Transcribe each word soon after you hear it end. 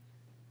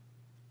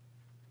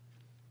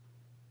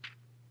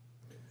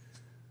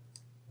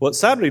Well, at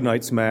Saturday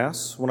night's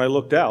Mass, when I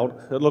looked out,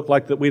 it looked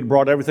like that we'd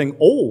brought everything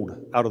old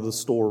out of the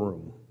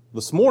storeroom.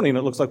 This morning,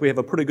 it looks like we have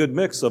a pretty good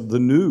mix of the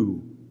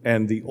new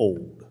and the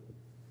old.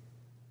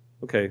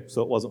 Okay,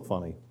 so it wasn't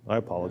funny. I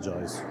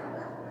apologize.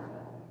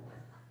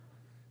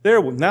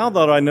 There, now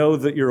that I know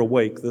that you're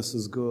awake, this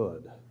is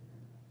good.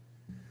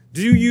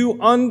 Do you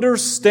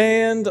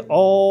understand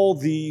all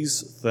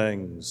these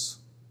things?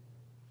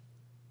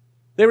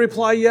 They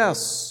reply,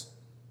 yes.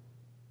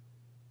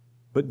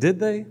 But did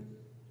they?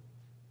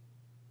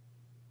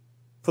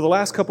 For the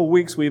last couple of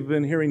weeks, we've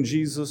been hearing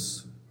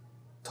Jesus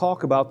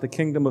talk about the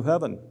kingdom of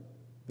heaven,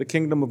 the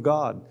kingdom of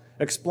God,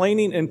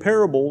 explaining in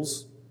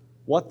parables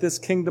what this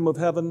kingdom of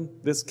heaven,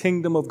 this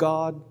kingdom of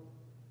God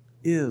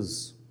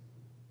is.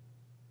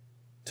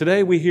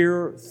 Today we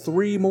hear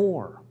three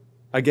more.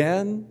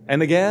 Again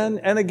and again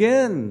and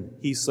again,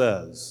 he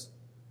says.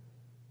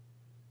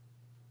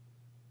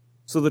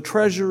 So the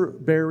treasure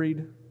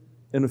buried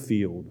in a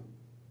field.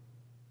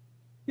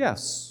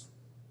 Yes,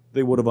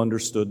 they would have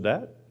understood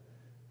that.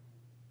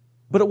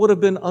 But it would have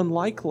been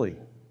unlikely.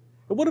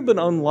 It would have been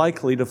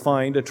unlikely to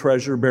find a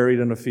treasure buried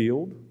in a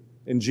field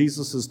in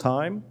Jesus'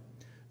 time,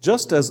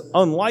 just as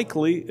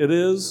unlikely it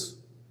is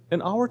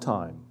in our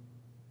time.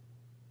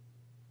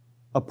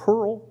 A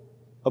pearl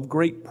of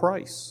great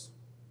price.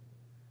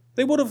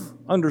 They would have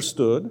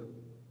understood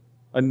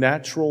a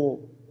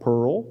natural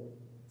pearl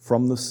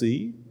from the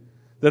sea,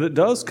 that it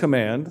does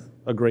command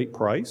a great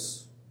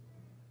price.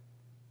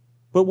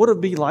 But would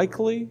it be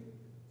likely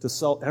to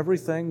sell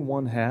everything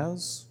one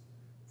has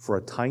for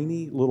a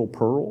tiny little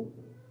pearl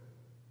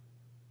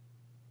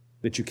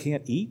that you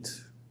can't eat,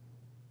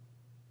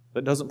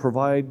 that doesn't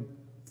provide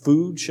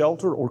food,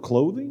 shelter, or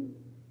clothing,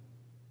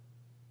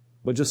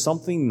 but just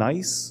something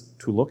nice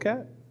to look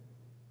at?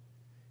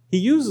 He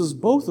uses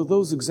both of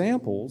those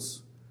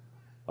examples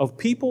of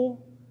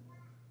people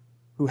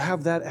who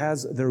have that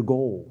as their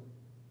goal,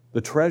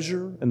 the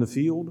treasure in the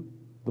field,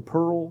 the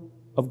pearl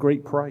of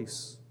great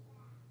price.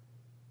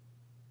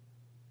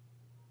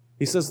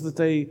 He says that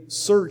they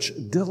search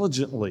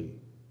diligently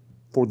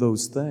for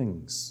those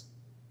things,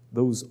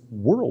 those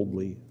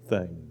worldly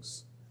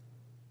things.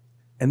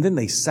 And then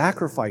they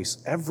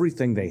sacrifice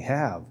everything they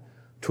have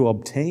to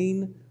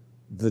obtain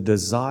the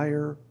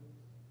desire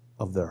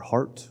of their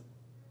heart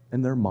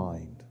and their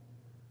mind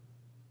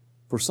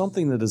for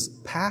something that is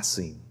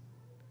passing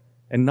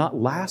and not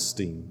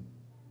lasting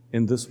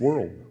in this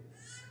world.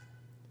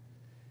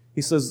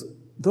 He says,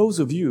 those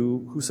of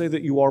you who say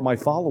that you are my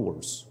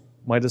followers,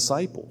 my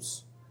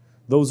disciples,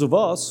 those of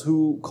us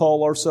who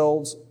call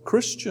ourselves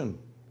Christian,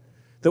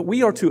 that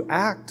we are to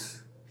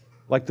act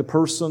like the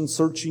person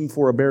searching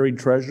for a buried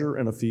treasure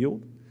in a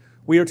field.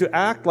 We are to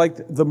act like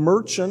the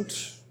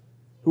merchant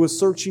who is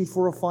searching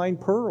for a fine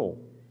pearl.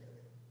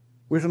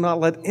 We're to not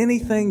let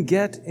anything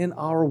get in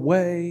our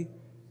way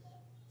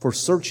for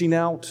searching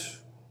out,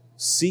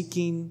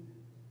 seeking,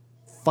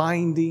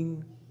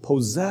 finding,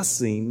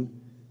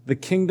 possessing the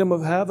kingdom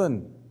of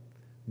heaven,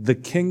 the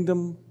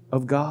kingdom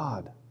of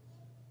God.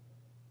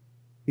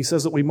 He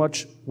says that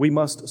we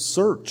must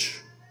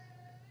search.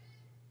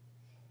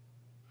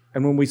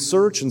 And when we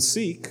search and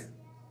seek,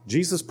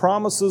 Jesus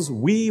promises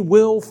we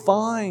will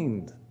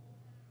find.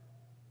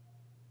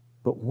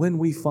 But when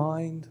we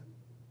find,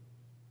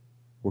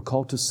 we're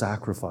called to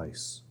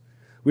sacrifice.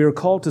 We are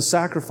called to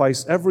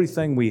sacrifice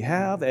everything we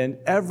have and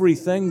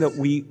everything that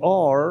we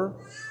are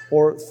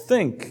or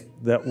think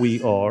that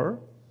we are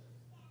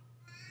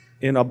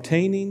in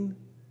obtaining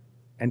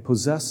and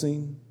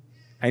possessing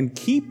and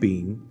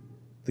keeping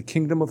the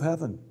kingdom of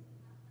heaven,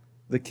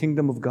 the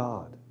kingdom of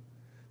God.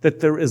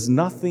 That there is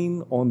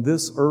nothing on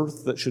this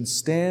earth that should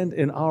stand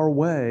in our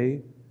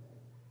way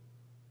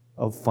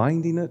of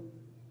finding it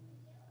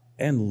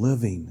and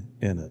living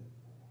in it.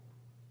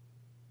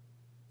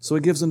 So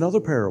he gives another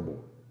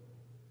parable.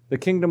 The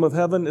kingdom of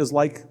heaven is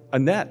like a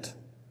net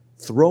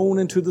thrown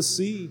into the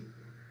sea.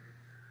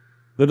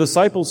 The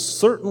disciples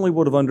certainly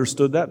would have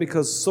understood that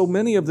because so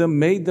many of them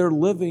made their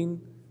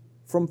living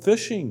from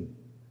fishing,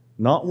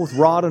 not with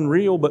rod and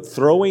reel, but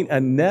throwing a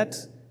net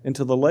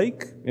into the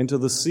lake, into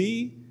the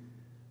sea,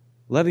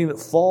 letting it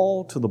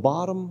fall to the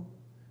bottom,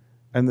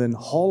 and then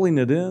hauling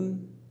it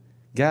in,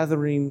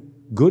 gathering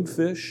good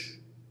fish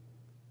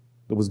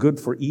that was good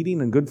for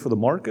eating and good for the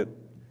market,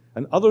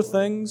 and other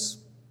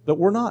things that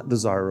were not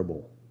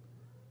desirable.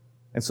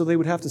 And so they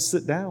would have to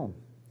sit down.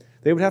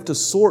 They would have to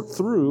sort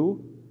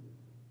through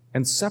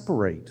and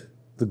separate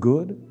the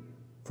good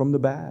from the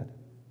bad.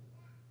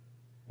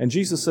 And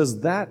Jesus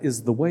says that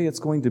is the way it's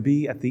going to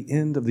be at the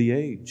end of the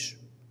age,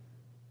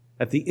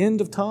 at the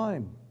end of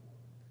time,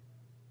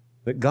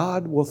 that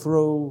God will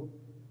throw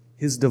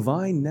His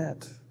divine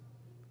net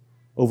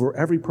over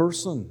every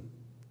person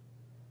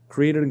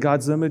created in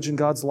God's image and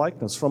God's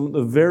likeness from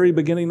the very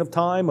beginning of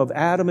time of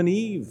Adam and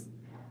Eve.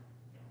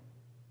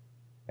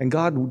 And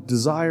God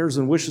desires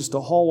and wishes to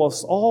haul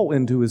us all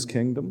into His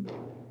kingdom.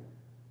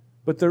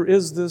 But there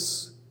is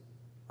this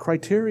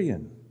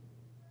criterion.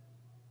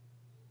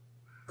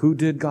 Who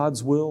did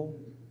God's will?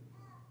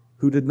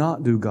 Who did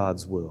not do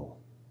God's will?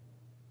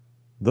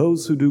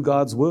 Those who do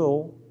God's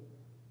will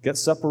get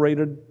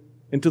separated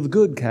into the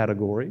good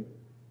category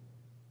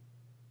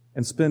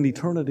and spend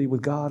eternity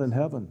with God in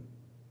heaven.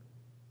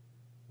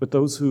 But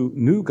those who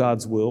knew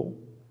God's will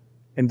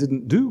and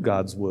didn't do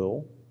God's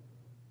will,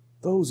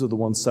 those are the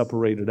ones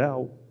separated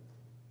out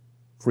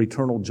for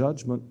eternal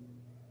judgment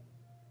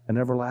and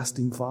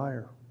everlasting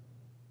fire.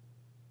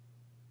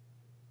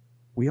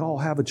 We all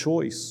have a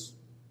choice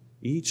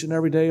each and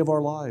every day of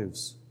our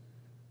lives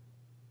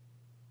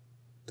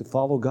to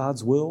follow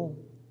God's will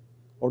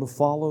or to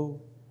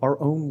follow our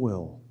own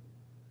will.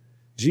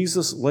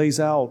 Jesus lays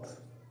out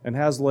and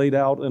has laid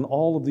out in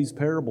all of these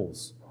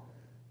parables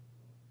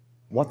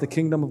what the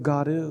kingdom of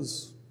God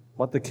is,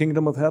 what the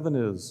kingdom of heaven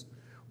is,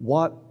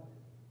 what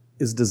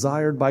is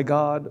desired by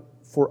God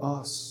for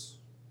us.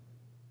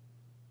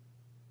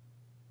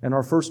 In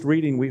our first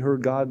reading, we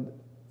heard God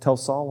tell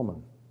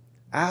Solomon,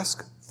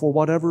 ask for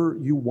whatever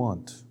you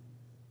want.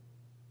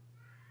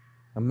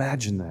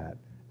 Imagine that.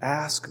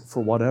 Ask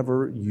for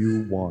whatever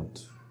you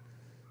want.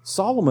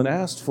 Solomon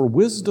asked for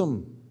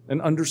wisdom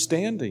and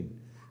understanding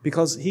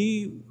because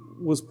he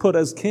was put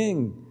as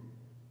king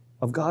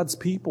of God's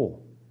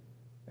people.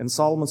 And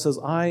Solomon says,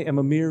 I am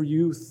a mere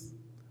youth.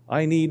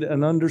 I need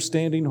an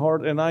understanding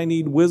heart and I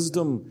need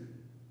wisdom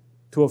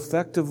to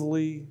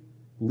effectively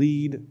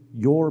lead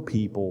your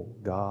people,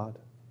 God.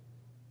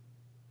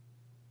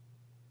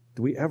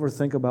 Do we ever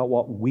think about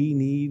what we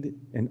need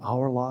in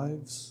our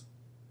lives?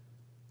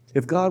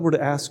 If God were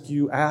to ask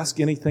you, ask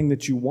anything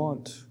that you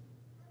want,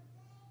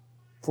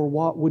 for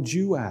what would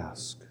you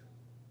ask?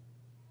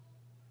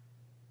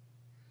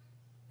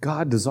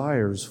 God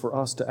desires for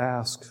us to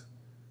ask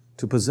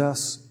to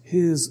possess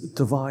His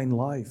divine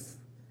life.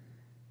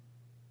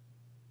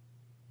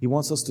 He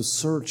wants us to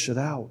search it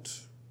out,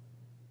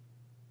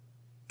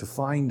 to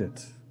find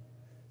it,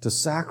 to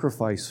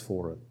sacrifice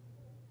for it,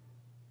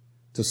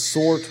 to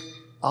sort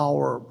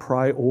our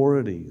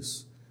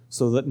priorities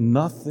so that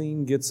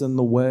nothing gets in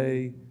the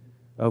way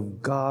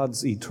of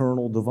God's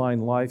eternal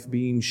divine life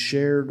being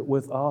shared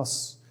with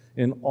us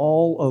in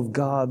all of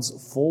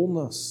God's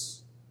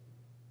fullness.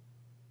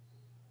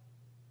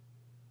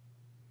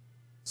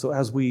 So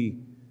as we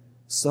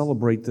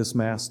celebrate this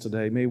Mass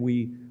today, may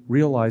we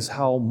realize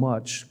how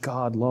much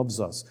God loves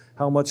us,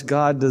 how much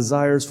God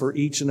desires for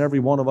each and every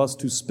one of us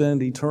to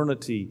spend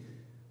eternity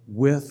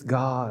with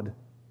God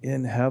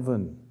in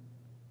heaven.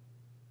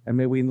 And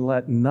may we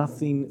let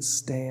nothing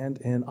stand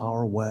in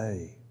our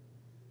way.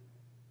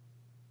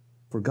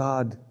 For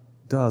God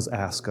does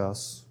ask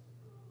us,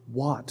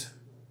 what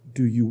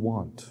do you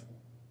want?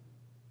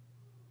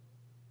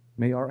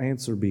 May our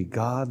answer be,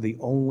 God, the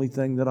only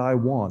thing that I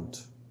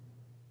want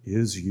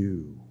is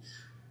you.